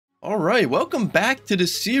Alright, welcome back to the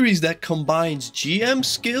series that combines GM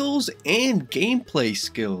skills and gameplay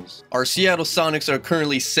skills. Our Seattle Sonics are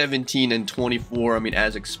currently 17-24. I mean,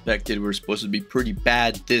 as expected, we're supposed to be pretty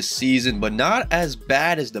bad this season, but not as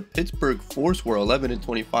bad as the Pittsburgh Force were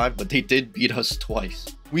 11-25, but they did beat us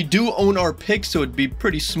twice. We do own our picks, so it'd be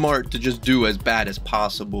pretty smart to just do as bad as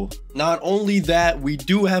possible. Not only that, we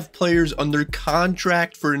do have players under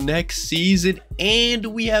contract for next season, and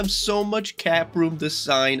we have so much cap room to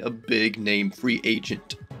sign a big name free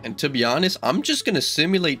agent. And to be honest, I'm just going to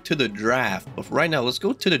simulate to the draft, but for right now, let's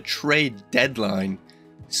go to the trade deadline.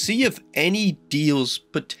 See if any deals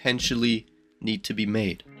potentially need to be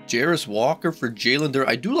made. Jarris Walker for Jalen Duren.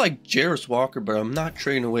 I do like Jarris Walker, but I'm not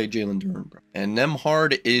trading away Jalen Duren, bro. And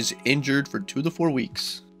Nembhard is injured for 2 to 4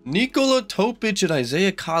 weeks. Nikola Topic and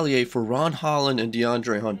Isaiah Collier for Ron Holland and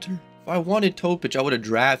DeAndre Hunter. If I wanted Topic, I would have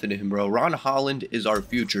drafted him, bro. Ron Holland is our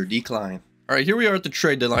future. Decline. All right, here we are at the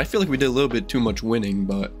trade deadline. I feel like we did a little bit too much winning,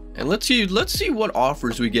 but... And let's see what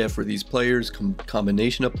offers we get for these players.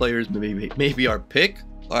 Combination of players, maybe our pick.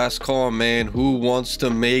 Last call, man. Who wants to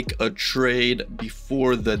make a trade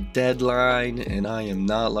before the deadline? And I am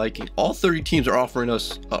not liking... All 30 teams are offering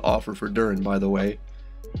us an offer for Duren, by the way.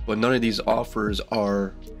 But none of these offers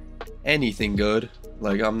are anything good.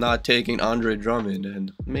 Like, I'm not taking Andre Drummond.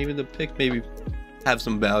 And maybe the pick maybe have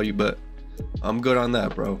some value, but I'm good on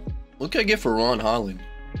that, bro. What can I get for Ron Holland?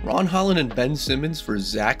 Ron Holland and Ben Simmons for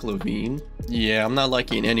Zach LaVine? Yeah, I'm not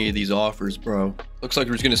liking any of these offers, bro. Looks like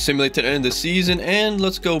we're just going to simulate to the end of the season, and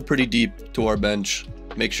let's go pretty deep to our bench.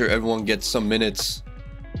 Make sure everyone gets some minutes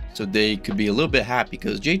so they could be a little bit happy,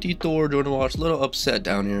 because JT Thor, Jordan Walsh, a little upset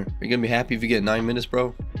down here. Are you going to be happy if you get 9 minutes,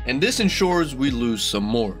 bro? And this ensures we lose some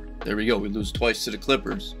more. There we go. We lose twice to the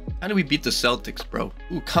Clippers. How do we beat the Celtics, bro?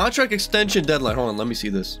 Ooh, contract extension deadline. Hold on, let me see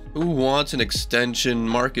this. Who wants an extension?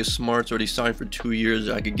 Marcus Smart's already signed for 2 years.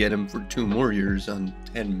 I could get him for 2 more years on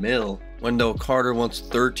 10 mil. Wendell Carter wants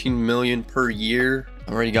 13 million per year.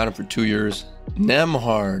 I already got him for 2 years.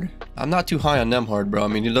 Nembhard. I'm not too high on Nembhard, bro. I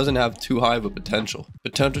mean, he doesn't have too high of a potential.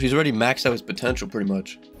 He's already maxed out his potential pretty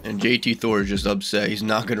much. And JT Thor is just upset. He's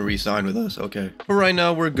not going to re-sign with us. Okay. But right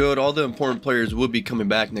now, we're good. All the important players will be coming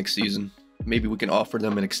back next season. Maybe we can offer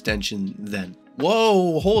them an extension then.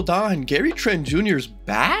 Whoa, hold on. Gary Trent Jr.'s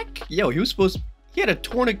back? Yo, he had a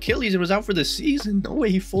torn Achilles and was out for the season. No way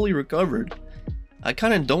he fully recovered. I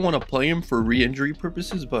kind of don't want to play him for re-injury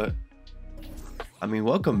purposes, but... I mean,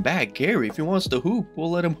 welcome back, Gary. If he wants to hoop,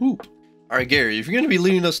 we'll let him hoop. All right, Gary, if you're going to be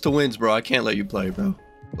leading us to wins, bro, I can't let you play, bro.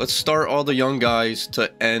 Let's start all the young guys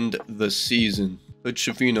to end the season. But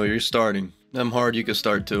Shafino, you're starting. Nembhard, you can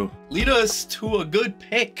start too. Lead us to a good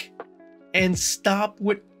pick. And stop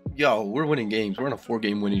with... Yo, we're winning games. We're on a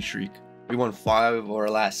 4-game winning streak. We won 5 of our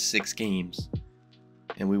last 6 games.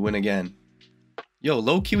 And we win again. Yo,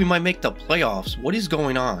 low-key, we might make the playoffs. What is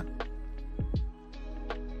going on?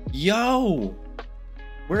 Yo!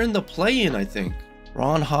 We're in the play-in, I think.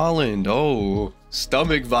 Ron Holland. Oh,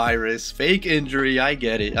 stomach virus. Fake injury. I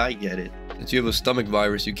get it. I get it. Since you have a stomach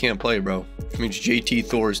virus, you can't play, bro. Which means JT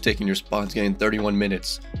Thor is taking your spot. He's getting 31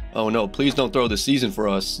 minutes. Oh, no. Please don't throw the season for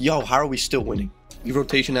us. Yo, how are we still winning? Leave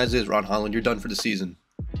rotation as is, Ron Holland. You're done for the season.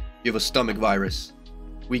 You have a stomach virus.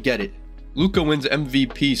 We get it. Luka wins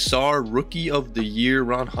MVP. Sar, Rookie of the Year.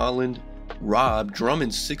 Ron Holland. Rob.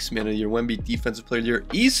 Drummond, 6th Man of the Year. Wemby, Defensive Player of the Year.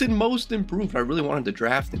 Eason, Most Improved. I really wanted to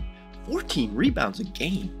draft him. 14 rebounds a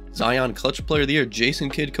game. Zion, Clutch Player of the Year. Jason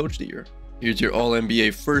Kidd, Coach of the Year. Here's your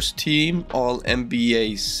All-NBA first team,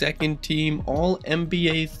 All-NBA second team,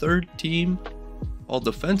 All-NBA third team,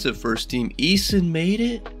 All-Defensive first team. Eason made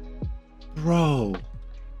it? Bro,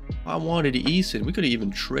 I wanted Eason. We could have even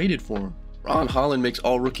traded for him. Ron Holland makes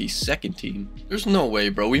All-Rookie second team. There's no way,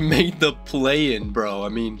 bro. We made the play-in, bro. I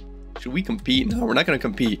mean, should we compete? No, we're not going to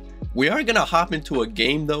compete. We are going to hop into a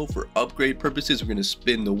game, though, for upgrade purposes. We're going to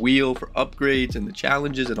spin the wheel for upgrades and the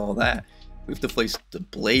challenges and all that. We have to face the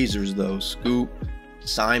Blazers, though. Scoop,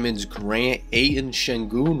 Simons, Grant, Ayton,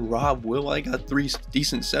 Şengün, Rob, Will. I got 3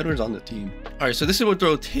 decent setters on the team. All right, so this is what the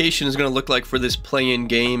rotation is going to look like for this play-in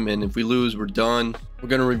game. And if we lose, we're done. We're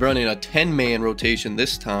going to be running a 10-man rotation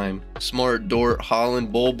this time. Smart, Dort,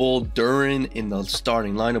 Holland, Bol, Duren in the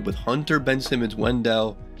starting lineup with Hunter, Ben Simmons,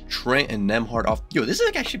 Wendell, Trent, and Nembhard off. Yo, this is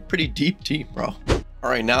like actually a pretty deep team, bro. All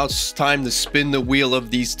right, now it's time to spin the wheel of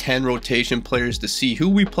these 10 rotation players to see who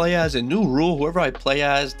we play as. A new rule, whoever I play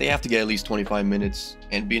as, they have to get at least 25 minutes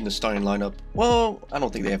and be in the starting lineup. Well, I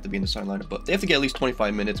don't think they have to be in the starting lineup, but they have to get at least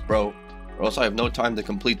 25 minutes, bro. Or else I have no time to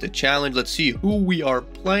complete the challenge. Let's see who we are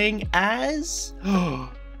playing as.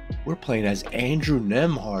 We're playing as Andrew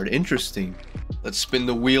Nembhard. Interesting. Let's spin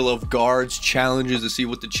the wheel of guards challenges to see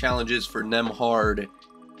what the challenge is for Nembhard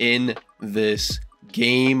in this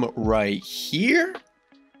game right here.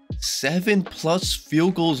 7+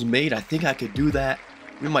 field goals made. I think I could do that.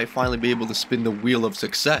 We might finally be able to spin the wheel of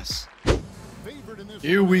success.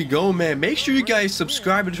 Here we go, man. Make sure you guys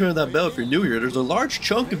subscribe and turn on that bell if you're new here. There's a large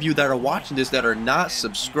chunk of you that are watching this that are not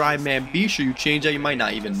subscribed, man. Be sure you change that. You might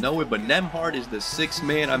not even know it, but Nembhard is the 6th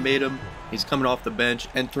man. I made him. He's coming off the bench,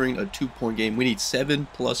 entering a 2-point game. We need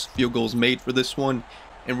 7+ field goals made for this one.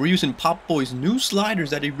 And we're using Pop Boy's new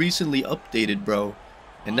sliders that he recently updated, bro.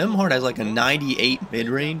 And Nembhard has like a 98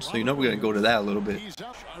 mid-range, so you know we're going to go to that a little bit.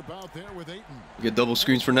 We get double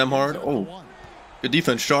screens for Nembhard. Oh, good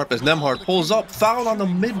defense, Sharp, as Nembhard pulls up. Foul on the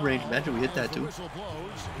mid-range. Imagine we hit that too.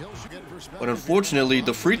 But unfortunately,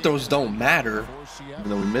 the free throws don't matter.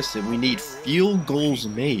 Even though we missed it, we need field goals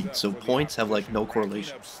made, so points have like no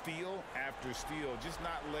correlation.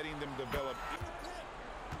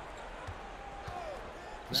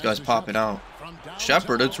 This guy's popping out.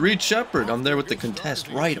 Shepard, it's Reed Shepard. I'm there with the contest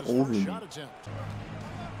right over me.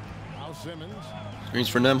 Screens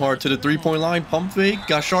for Nembhard to the 3-point line. Pump fake.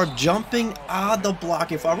 Got Sharp jumping. The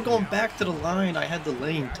block. If I were going back to the line, I had the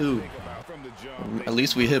lane too. At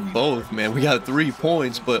least we hit both, man. We got 3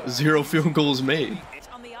 points, but 0 field goals made.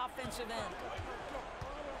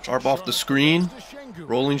 Sharp off the screen.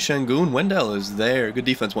 Rolling Şengün. Wendell is there. Good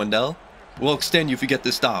defense, Wendell. We'll extend you if you get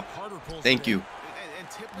this stop. Thank you.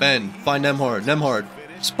 Ben, find Nembhard. Nembhard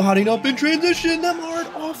spotting up in transition.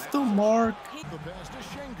 Nembhard off the mark.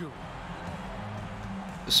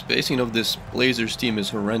 The spacing of this Blazers team is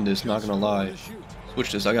horrendous, not gonna lie.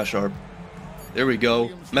 Switch this, I got Sharp. There we go.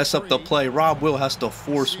 Mess up the play. Rob Will has to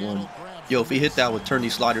force one. Yo, if he hit that, would turn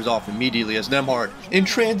these sliders off immediately as Nembhard in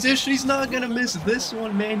transition. He's not gonna miss this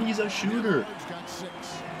one, man. He's a shooter.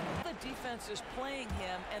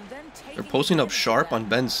 They're posting up Sharp on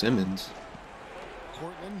Ben Simmons.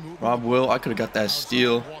 Rob Will, I could have got that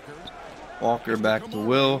steal. Walker back to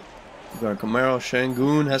Will. We got Camaro.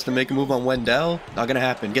 Şengün has to make a move on Wendell. Not gonna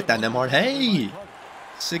happen. Get that, Nembhard. Hey!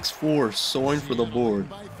 6'4", soaring for the board.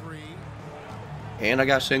 And I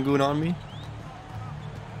got Şengün on me.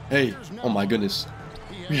 Hey, oh my goodness.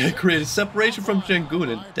 We had created separation from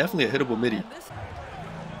Şengün and definitely a hittable midi.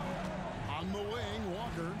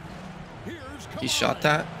 He shot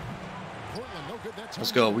that.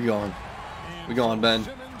 Let's go. We gone. We gone, Ben.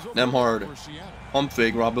 Nembhard. Pump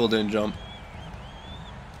fake. Rob Will didn't jump.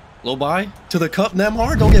 Low by to the cup.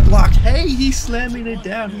 Nembhard, don't get blocked. Hey, he's slamming it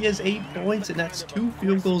down. He has 8 points, and that's 2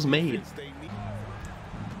 field goals made.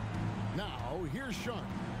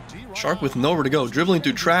 Sharp with nowhere to go, dribbling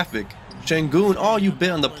through traffic. Şengün, oh, you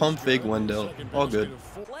bit on the pump fake, Wendell. All good.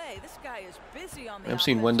 I've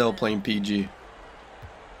seen Wendell playing PG.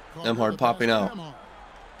 Nembhard popping out.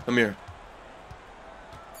 Come here.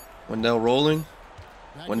 Wendell rolling.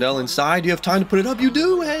 Wendell inside. You have time to put it up. You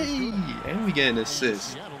do. Hey, and we get an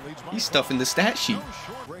assist. He's stuffing the stat sheet.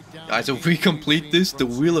 Guys, if we complete this, the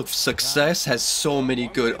wheel of success has so many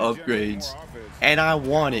good upgrades. And I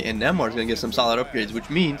want it. And Nembhard's going to get some solid upgrades, which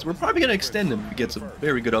means we're probably going to extend him. He gets a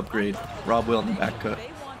very good upgrade. Rob Will in the back cut.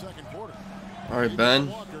 All right,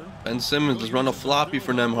 Ben. Ben Simmons, let's run a floppy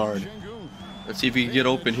for Nembhard. Let's see if he can get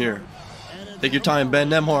open here. Take your time, Ben.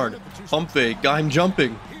 Nembhard. Pump fake. Got him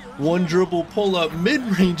jumping. One dribble pull up.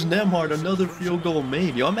 Mid-range Nembhard. Another field goal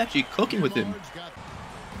made. Yo, I'm actually cooking with him.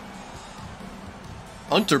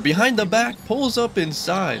 Hunter behind the back. Pulls up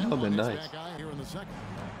inside. Oh, man, nice.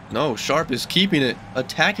 No, Sharp is keeping it.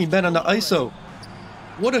 Attacking Ben on the ISO.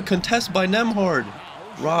 What a contest by Nembhard.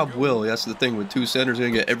 Rob Will. That's the thing with 2 centers.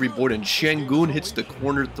 Going to get every board. And Şengün hits the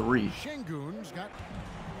corner 3.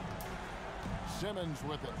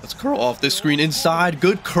 Let's curl off this screen inside.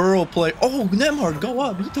 Good curl play. Oh, Nembhard, go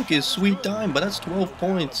up. He took his sweet time, but that's 12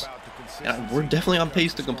 points. Yeah, we're definitely on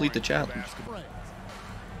pace to complete the challenge.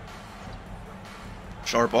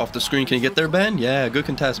 Sharp off the screen. Can you get there, Ben? Yeah, good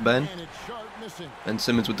contest, Ben. Ben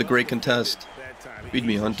Simmons with the great contest. Feed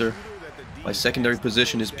me, Hunter. My secondary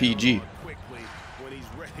position is PG.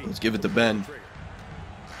 Let's give it to Ben.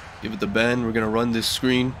 Give it to Ben. We're going to run this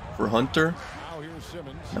screen for Hunter.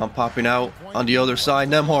 Now popping out on the other side.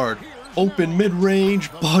 Nembhard. Open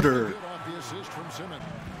mid-range. Butter.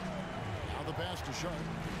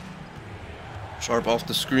 Sharp off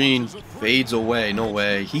the screen. Fades away. No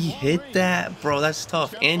way. He hit that. Bro, that's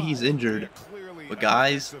tough. And he's injured. But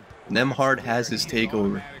guys, Nembhard has his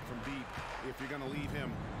takeover.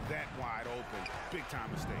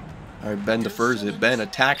 Alright, Ben defers it. Ben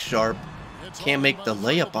attacks Sharp. Can't make the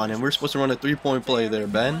layup on him. We're supposed to run a 3-point play there,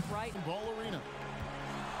 Ben.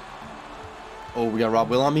 Oh, we got Rob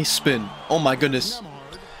Will on me. Spin. Oh my goodness.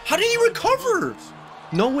 How did he recover?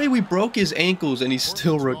 No way we broke his ankles and he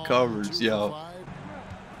still recovers, yo.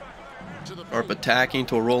 Sharp attacking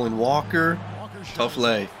to a rolling Walker. Tough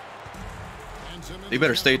lay. They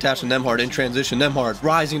better stay attached to Nembhard in transition. Nembhard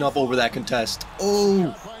rising up over that contest.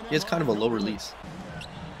 Oh, he has kind of a low release.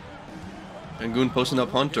 Şengün posting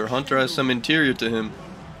up Hunter. Hunter has some interior to him.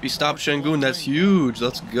 If he stops Şengün, that's huge.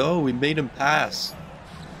 Let's go. We made him pass.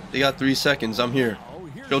 They got 3 seconds. I'm here.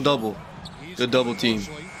 Show double. Good double team.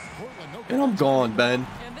 And I'm gone, Ben.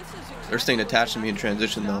 They're staying attached to me in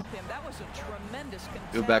transition, though.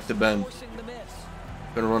 Go back to Ben.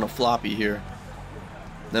 Gonna run a floppy here.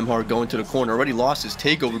 Nembhard going to the corner. Already lost his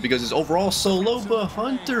takeover because his overall so low, but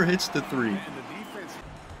Hunter hits the 3.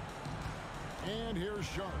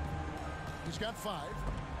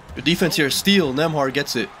 Good defense here. Steal. Nembhard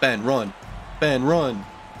gets it. Ben, run. Ben, run.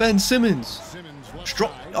 Ben Simmons.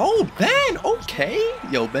 Strong. Oh, Ben. Okay.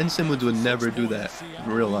 Yo, Ben Simmons would never do that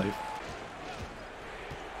in real life.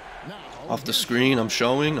 Off the screen. I'm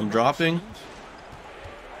showing. I'm dropping.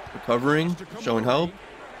 Recovering. Showing help.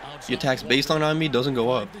 He attacks baseline on me. Doesn't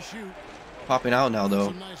go up. Popping out now,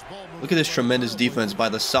 though. Look at this tremendous defense by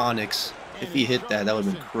the Sonics. If he hit that, that would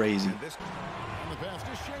have been crazy.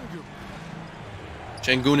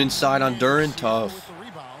 Şengün inside on Duran. Tough.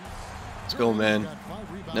 Let's go, man.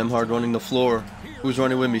 Nembhard running the floor. Who's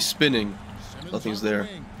running with me? Spinning. Nothing's there.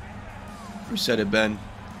 Reset it, Ben.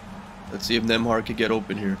 Let's see if Nembhard could get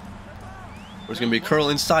open here. There's going to be a curl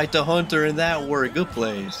inside to Hunter, and that worked. Good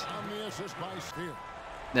plays.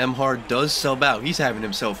 Nembhard does sub out. He's having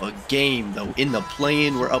himself a game, though. In the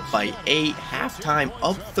play-in, we're up by 8. Halftime,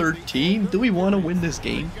 up 13. Do we want to win this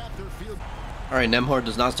game? Alright, Nembhard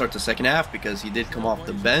does not start the second half because he did come off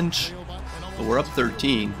the bench. But we're up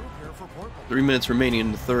 13. 3 minutes remaining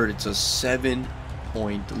in the third. It's a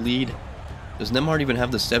 7-point lead. Does Nembhard even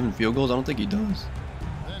have the 7 field goals? I don't think he does.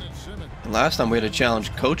 And last time we had a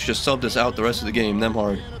challenge, coach just subbed us out the rest of the game.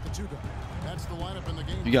 Nembhard,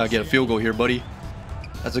 you gotta get a field goal here, buddy.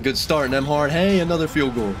 That's a good start, Nembhard. Hey, another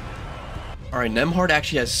field goal. Alright, Nembhard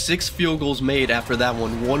actually has 6 field goals made after that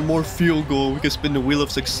one. One more field goal, we could spin the wheel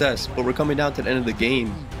of success. But we're coming down to the end of the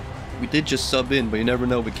game. We did just sub in, but you never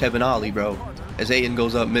know with Kevin Ollie, bro. As Aiden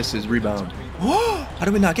goes up, misses, rebound. How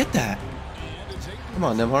did we not get that? Come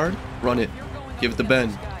on, Nembhard. Run it. Give it to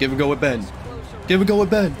Ben. Give and go with Ben. Give and go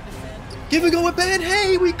with Ben. Give and go with Ben.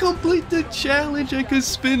 Hey, we complete the challenge and can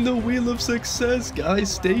spin the wheel of success.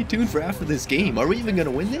 Guys, stay tuned for after this game. Are we even going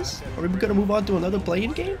to win this? Are we going to move on to another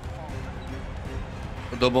play-in game?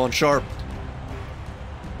 A double on Sharp.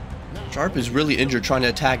 Sharp is really injured trying to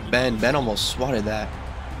attack Ben. Ben almost swatted that.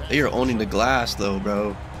 They are owning the glass, though,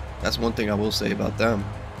 bro. That's one thing I will say about them.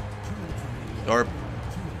 Sharp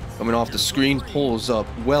coming off the screen, pulls up.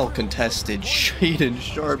 Well contested. Shaden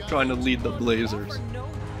Sharp trying to lead the Blazers.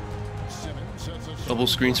 Double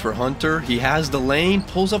screens for Hunter. He has the lane.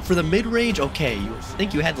 Pulls up for the mid-range. Okay, you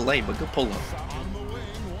think you had the lane, but good pull up.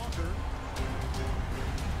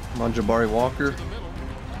 Come on, Jabari Walker.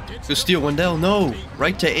 Good steal, Wendell. No.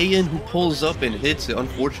 Right to Aiden, who pulls up and hits it.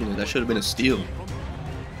 Unfortunate. That should have been a steal.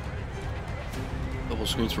 Double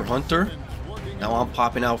screens for Hunter. Now I'm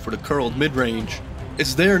popping out for the curled mid-range.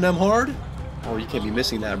 It's there, Nembhard. Oh, you can't be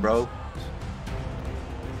missing that, bro.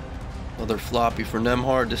 Another floppy for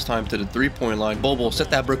Nembhard, this time to the 3-point line. Bobo,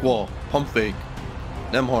 set that brick wall. Pump fake.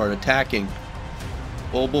 Nembhard attacking.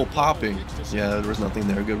 Bobo popping. Yeah, there was nothing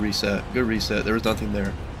there. Good reset. Good reset. There was nothing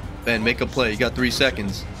there. Ben, make a play. You got 3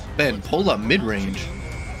 seconds. Ben, pull up mid-range.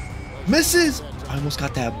 Misses! I almost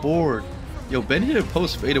got that board. Yo, Ben hit a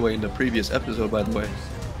post fadeaway in the previous episode, by the way.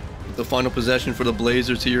 The final possession for the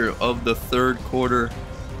Blazers here of the third quarter.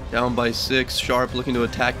 Down by 6. Sharp looking to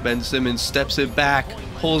attack Ben Simmons. Steps it back.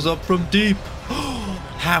 Pulls up from deep.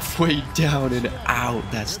 Halfway down and out.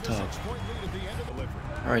 That's tough.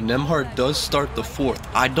 Alright, Nembhard does start the fourth.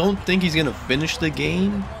 I don't think he's going to finish the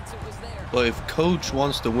game. But if coach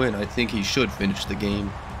wants to win, I think he should finish the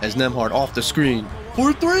game. As Nembhard off the screen.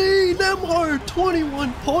 For 3! Nembhard!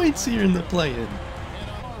 21 points here in the play-in.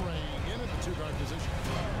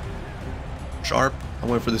 Sharp. I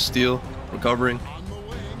went for the steal. Recovering.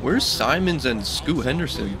 Where's Simons and Scoot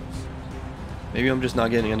Henderson? Maybe I'm just not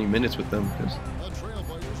getting any minutes with them.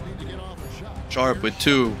 Sharp with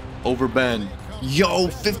 2. Over Ben. Yo,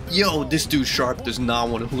 this dude Sharp does not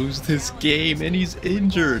want to lose this game, and he's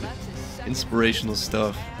injured. Inspirational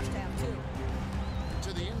stuff.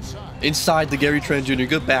 Inside the Gary Trent Jr.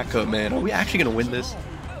 Good backup, man. Are we actually going to win this?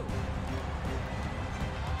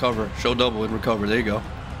 Cover. Show double and recover. There you go.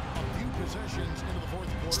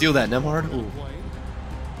 Steal that, Nembhard. Ooh.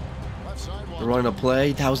 They're running a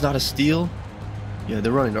play. That was not a steal. Yeah,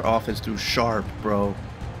 they're running their offense through Sharp, bro.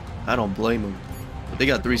 I don't blame them. But they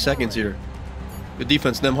got 3 seconds here. Good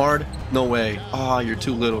defense, Nemhard. No way. Ah, you're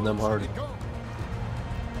too little, Nemhard.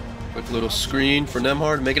 Quick little screen for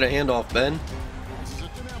Nemhard. Making a handoff, Ben.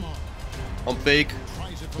 Pump fake.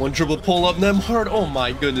 One dribble pull up, Nemhard. Oh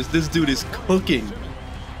my goodness, this dude is cooking.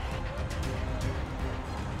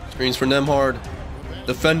 Screens for Nemhard.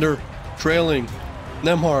 Defender. Trailing.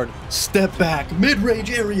 Nemhard. Step back.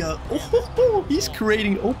 Mid-range area. Oh, he's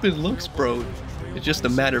creating open looks, bro. It's just a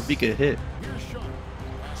matter if he could hit.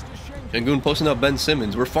 Şengün posting up Ben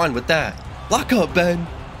Simmons. We're fine with that. Lock up, Ben.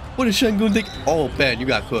 What does Şengün think? Oh, Ben, you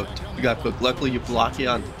got cooked. You got cooked. Luckily, you blocked it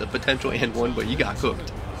on the potential and one, but you got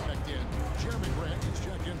cooked.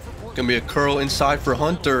 Gonna be a curl inside for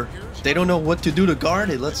Hunter. They don't know what to do to guard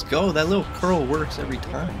it. Let's go. That little curl works every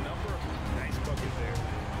time.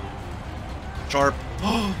 Sharp.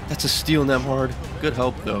 Oh, that's a steal, Nemhard. Good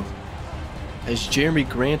help, though. As Jeremy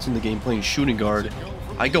Grant's in the game playing shooting guard,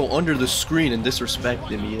 I go under the screen and disrespect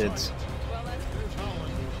him. He hits.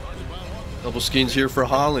 Double skins here for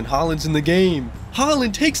Holland. Holland's in the game.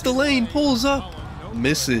 Holland takes the lane, pulls up,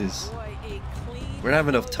 misses. We're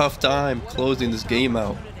having a tough time closing this game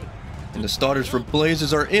out. And the starters for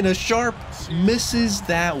Blazers are in. A Sharp misses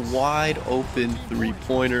that wide open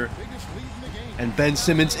three-pointer. And Ben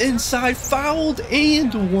Simmons inside, fouled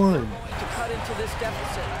and one. To cut into this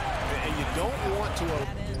deficit. And you don't want to.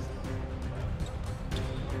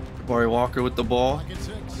 Jabari Walker with the ball.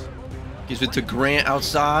 Gives it to Grant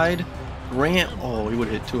outside. Grant, oh, he would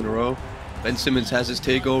have hit two in a row. Ben Simmons has his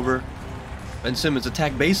takeover. Ben Simmons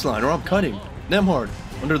attack baseline, or I'm cutting. Nemhard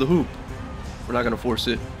under the hoop. We're not going to force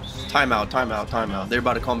it. Timeout, timeout, timeout. They're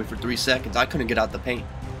about to call me for 3 seconds. I couldn't get out the paint.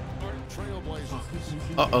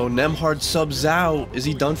 Uh-oh, Nemhard subs out. Is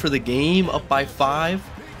he done for the game? Up by 5?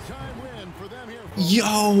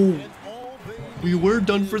 Yo! We were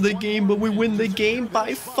done for the game, but we win the game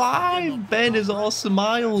by 5. Ben is all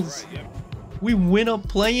smiles. We win a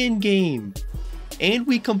play-in game. And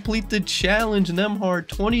we complete the challenge. Nemhard,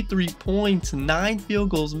 23 points, 9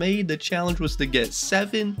 field goals made. The challenge was to get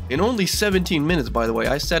 7 in only 17 minutes, by the way.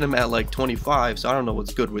 I set him at like 25, so I don't know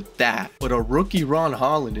what's good with that. But a rookie Ron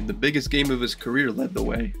Holland in the biggest game of his career led the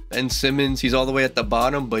way. Ben Simmons, he's all the way at the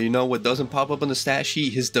bottom, but you know what doesn't pop up on the stat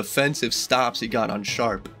sheet? His defensive stops he got on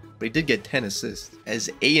Sharp. But he did get 10 assists. As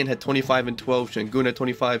Ayan had 25 and 12, Şengün had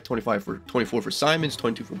 25 for 24 for Simons,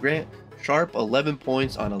 22 for Grant. Sharp, 11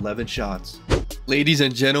 points on 11 shots. Ladies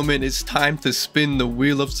and gentlemen, it's time to spin the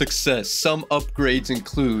wheel of success. Some upgrades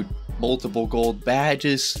include multiple gold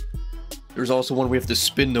badges. There's also one we have to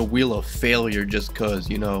spin the wheel of failure just cause,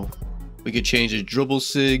 you know. We could change his dribble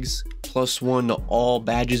sigs, +1 to all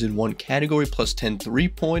badges in one category, +10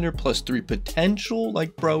 3-pointer, +3 potential.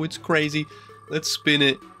 Like, bro, it's crazy. Let's spin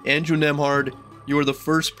it. Andrew Nemhard, you are the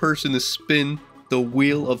first person to spin the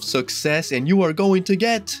wheel of success, and you are going to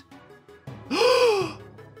get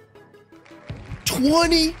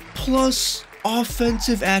 20 plus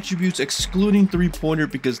offensive attributes, excluding 3-pointer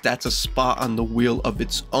because that's a spot on the wheel of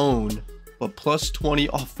its own. But plus 20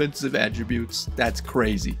 offensive attributes, that's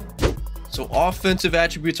crazy. So offensive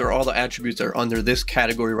attributes are all the attributes that are under this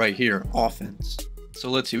category right here, offense. So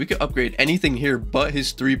let's see, we could upgrade anything here but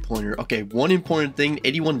his 3-pointer. Okay, one important thing,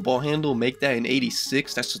 81 ball handle, make that an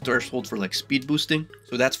 86. That's the threshold for like speed boosting.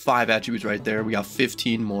 So that's 5 attributes right there. We got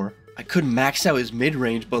 15 more. I could max out his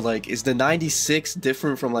mid-range, but like, is the 96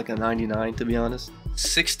 different from like a 99, to be honest?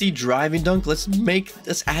 60 driving dunk. Let's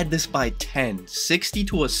add this by 10. 60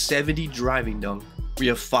 to a 70 driving dunk. We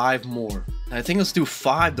have 5 more. And I think let's do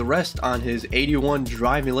 5, the rest on his 81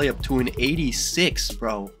 driving layup to an 86,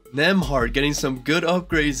 bro. Nemhard getting some good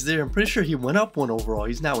upgrades there. I'm pretty sure he went up 1 overall.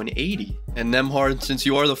 He's now an 80. And Nemhard, since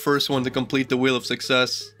you are the first one to complete the wheel of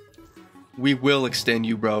success, we will extend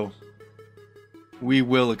you, bro. We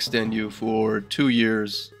will extend you for 2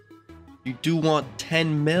 years. You do want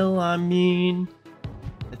 10 mil, I mean,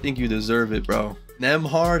 I think you deserve it, bro.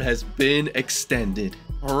 Nemhard has been extended.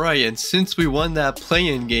 Alright, and since we won that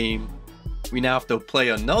play-in game, we now have to play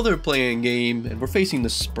another play-in game, and we're facing the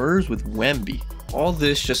Spurs with Wemby. All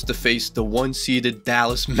this just to face the 1-seeded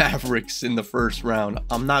Dallas Mavericks in the first round.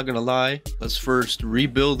 I'm not gonna lie. Let's first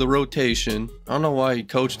rebuild the rotation. I don't know why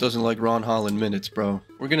coach doesn't like Ron Holland minutes, bro.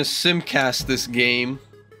 We're gonna simcast this game.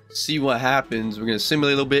 See what happens. We're gonna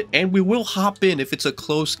simulate a little bit, and we will hop in if it's a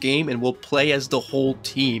close game, and we'll play as the whole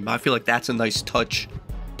team. I feel like that's a nice touch.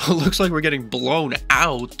 But it looks like we're getting blown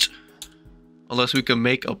out. Unless we can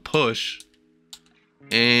make a push.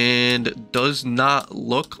 And does not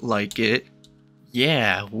look like it.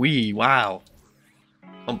 Yeah, wow.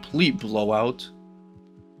 Complete blowout.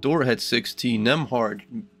 Dora had 16. Nemhard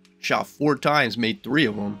shot 4 times, made 3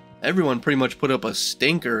 of them. Everyone pretty much put up a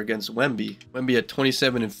stinker against Wemby. Wemby at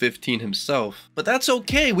 27 and 15 himself. But that's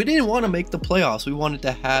okay. We didn't want to make the playoffs. We wanted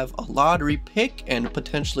to have a lottery pick and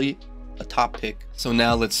potentially a top pick. So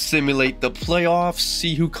now let's simulate the playoffs,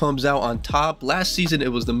 see who comes out on top. Last season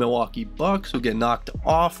it was the Milwaukee Bucks who get knocked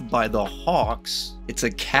off by the Hawks. It's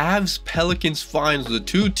a Cavs Pelicans finals, the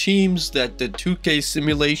two teams that the 2K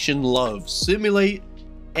simulation loves. Simulate,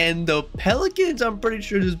 and the Pelicans, I'm pretty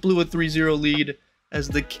sure, just blew a 3-0 lead as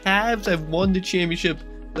the Cavs have won the championship.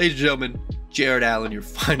 Ladies and gentlemen, Jared Allen, your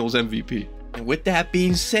finals MVP. And with that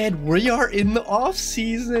being said, we are in the off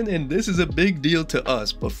season and this is a big deal to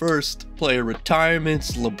us. But first, player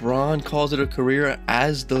retirements. LeBron calls it a career,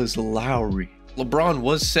 as does Lowry. LeBron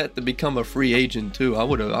was set to become a free agent too. I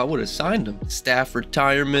would have signed him. Staff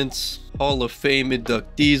retirements, Hall of Fame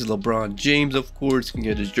inductees. LeBron James, of course, can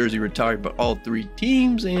get his jersey retired by all three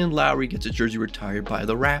teams, and Lowry gets his jersey retired by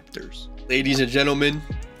the Raptors. Ladies and gentlemen,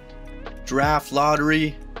 draft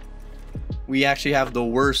lottery. We actually have the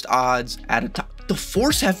worst odds at a top. The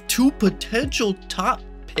Force have two potential top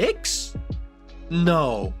picks?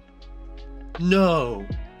 No.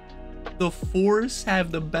 The Force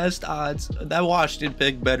have the best odds. That Washington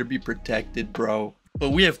pick better be protected, bro.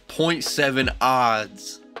 But we have 0.7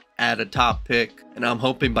 odds at a top pick. And I'm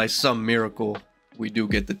hoping by some miracle we do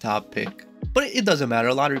get the top pick. But it doesn't matter.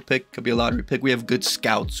 A lottery pick could be a lottery pick. We have good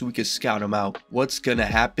scouts, so we can scout them out. What's going to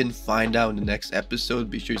happen? Find out in the next episode.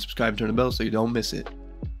 Be sure you subscribe and turn the bell so you don't miss it.